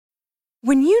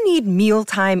When you need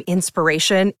mealtime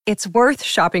inspiration, it's worth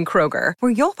shopping Kroger,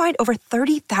 where you'll find over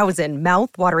 30,000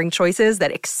 mouth-watering choices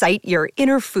that excite your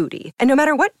inner foodie. And no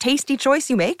matter what tasty choice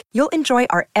you make, you'll enjoy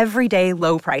our everyday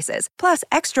low prices, plus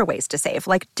extra ways to save,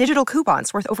 like digital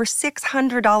coupons worth over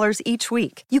 $600 each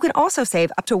week. You can also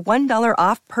save up to $1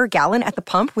 off per gallon at the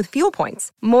pump with fuel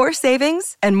points. More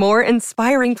savings and more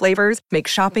inspiring flavors make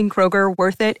shopping Kroger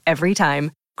worth it every time.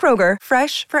 Kroger,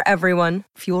 fresh for everyone.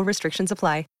 Fuel restrictions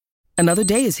apply. Another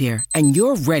day is here, and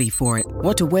you're ready for it.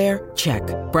 What to wear? Check.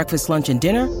 Breakfast, lunch, and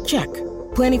dinner? Check.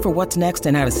 Planning for what's next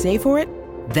and how to save for it?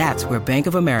 That's where Bank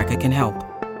of America can help.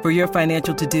 For your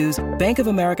financial to-dos, Bank of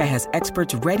America has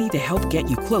experts ready to help get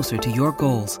you closer to your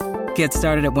goals. Get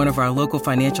started at one of our local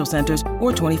financial centers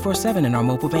or 24/7 in our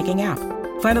mobile banking app.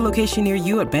 Find a location near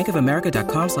you at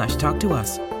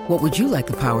bankofamerica.com/talktous. What would you like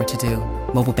the power to do?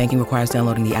 Mobile banking requires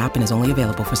downloading the app and is only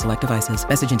available for select devices.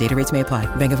 Message and data rates may apply.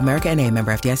 Bank of America N.A.,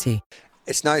 member FDIC.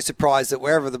 It's no surprise that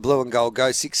wherever the blue and gold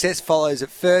goes, success follows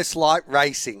at First Light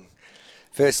Racing.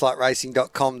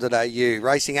 FirstLightRacing.com.au.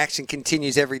 Racing action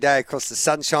continues every day across the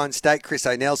Sunshine State. Chris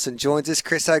O'Nelson joins us.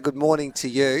 Chris O, good morning to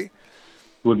you.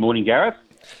 Good morning, Gareth.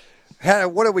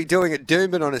 What are we doing at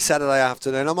Doomben on a Saturday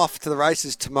afternoon? I'm off to the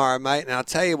races tomorrow, mate, and I'll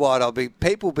tell you what,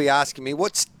 people will be asking me,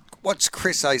 what's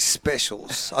Chris O's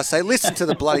specials? I say, listen to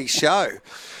the bloody show.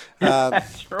 Right.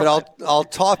 But I'll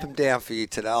type them down for you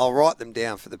today. I'll write them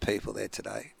down for the people there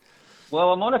today.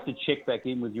 Well, I might have to check back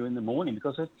in with you in the morning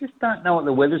because I just don't know what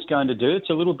the weather's going to do.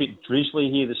 It's a little bit drizzly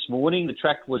here this morning. The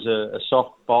track was a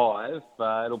soft 5.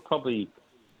 It'll probably,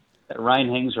 that rain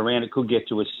hangs around, it could get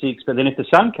to a 6. But then if the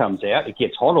sun comes out, it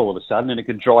gets hot all of a sudden and it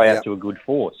could dry out to a good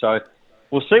 4. So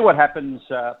we'll see what happens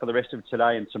for the rest of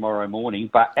today and tomorrow morning.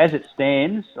 But as it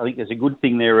stands, I think there's a good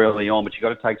thing there early on, but you've got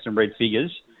to take some red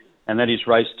figures. And that is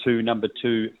race 2, number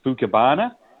 2,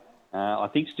 Fukabana. I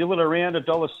think still at around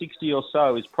 $1.60 or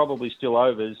so is probably still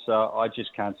overs. I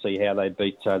just can't see how they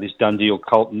beat this done deal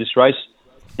Colt in this race.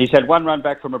 He's had one run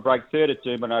back from a break third at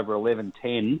Doomben over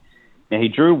 11.10. Now, he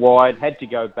drew wide, had to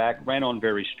go back, ran on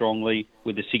very strongly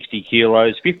with the 60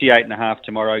 kilos. 58.5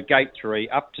 tomorrow, gate 3,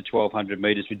 up to 1,200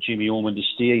 metres with Jimmy Allman to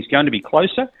steer. He's going to be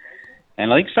closer.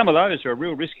 And I think some of those are a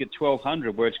real risk at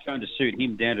 1,200 where it's going to suit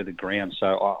him down to the ground.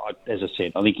 So, as I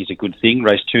said, I think he's a good thing.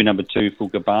 Race 2, number 2,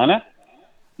 Fukabana.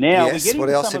 Now, yes, what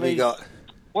else have you got?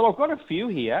 Well, I've got a few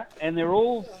here, and they're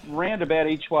all roundabout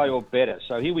each way or better.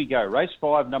 So here we go. Race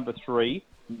 5, number 3,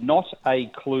 Not a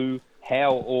Clue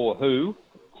How or Who.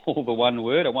 All the one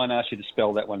word. I won't ask you to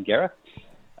spell that one, Gareth.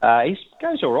 He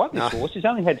goes all right, this horse. He's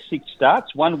only had 6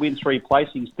 starts, 1 win, 3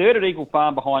 placings. Third at Eagle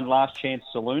Farm behind Last Chance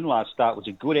Saloon last start was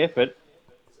a good effort.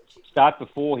 Start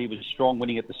before, he was strong,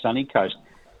 winning at the Sunny Coast.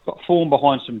 Got form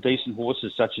behind some decent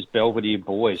horses such as Belvedere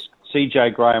Boys.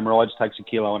 CJ Graham rides, takes 1.5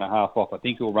 kilos off. I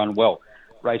think he'll run well.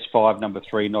 Race 5, number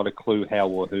 3, Not a Clue How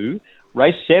or Who.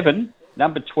 Race 7,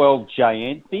 number 12,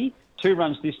 Jayanthi. 2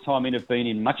 runs this time in have been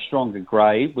in much stronger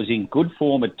grade. Was in good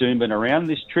form at Doomben around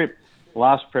this trip.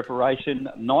 Last preparation,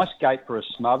 nice gate for a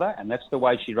smother, and that's the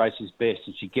way she races best.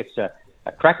 And she gets a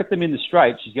crack at them in the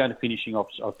straight. She's going to finish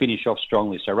off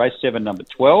strongly. So race 7, number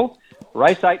 12.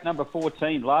 Race 8, number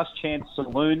 14, Last Chance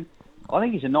Saloon. I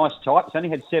think he's a nice type. He's only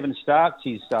had 7 starts.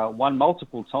 He's won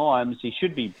multiple times. He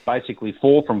should be basically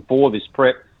 4 from 4 this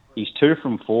prep. He's 2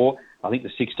 from 4. I think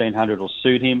the 1,600 will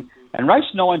suit him. And race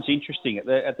 9's interesting.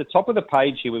 At the top of the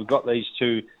page here, we've got these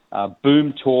 2,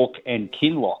 Boom Talk and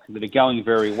Kinlock, that are going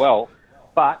very well.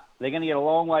 But they're going to get a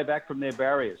long way back from their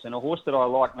barriers. And a horse that I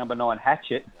like, number 9,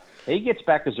 Hatchet, he gets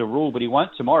back as a rule, but he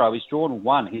won't tomorrow. He's drawn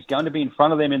 1. He's going to be in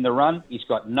front of them in the run. He's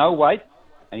got no weight,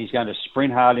 and he's going to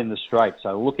sprint hard in the straight.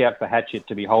 So look out for Hatchet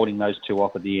to be holding those 2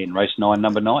 off at the end. Race 9,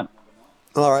 number 9.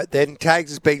 All right, then. Tags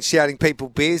has been shouting people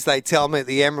beers, they tell me, at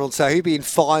the Emerald. So he'll be in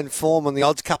fine form on the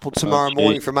odds couple tomorrow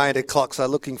morning from 8 o'clock. So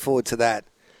looking forward to that.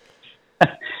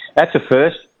 That's a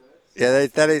first. Yeah,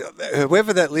 that is,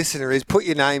 whoever that listener is, put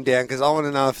your name down because I want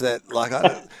to know if that,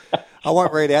 I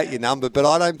won't read out your number, but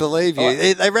I don't believe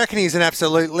you. They reckon he's an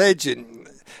absolute legend.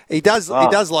 He does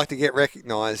like to get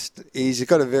recognised. He's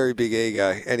got a very big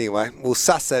ego. Anyway, we'll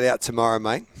suss that out tomorrow,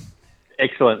 mate.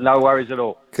 Excellent. No worries at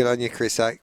all. Good on you, Chris, eh?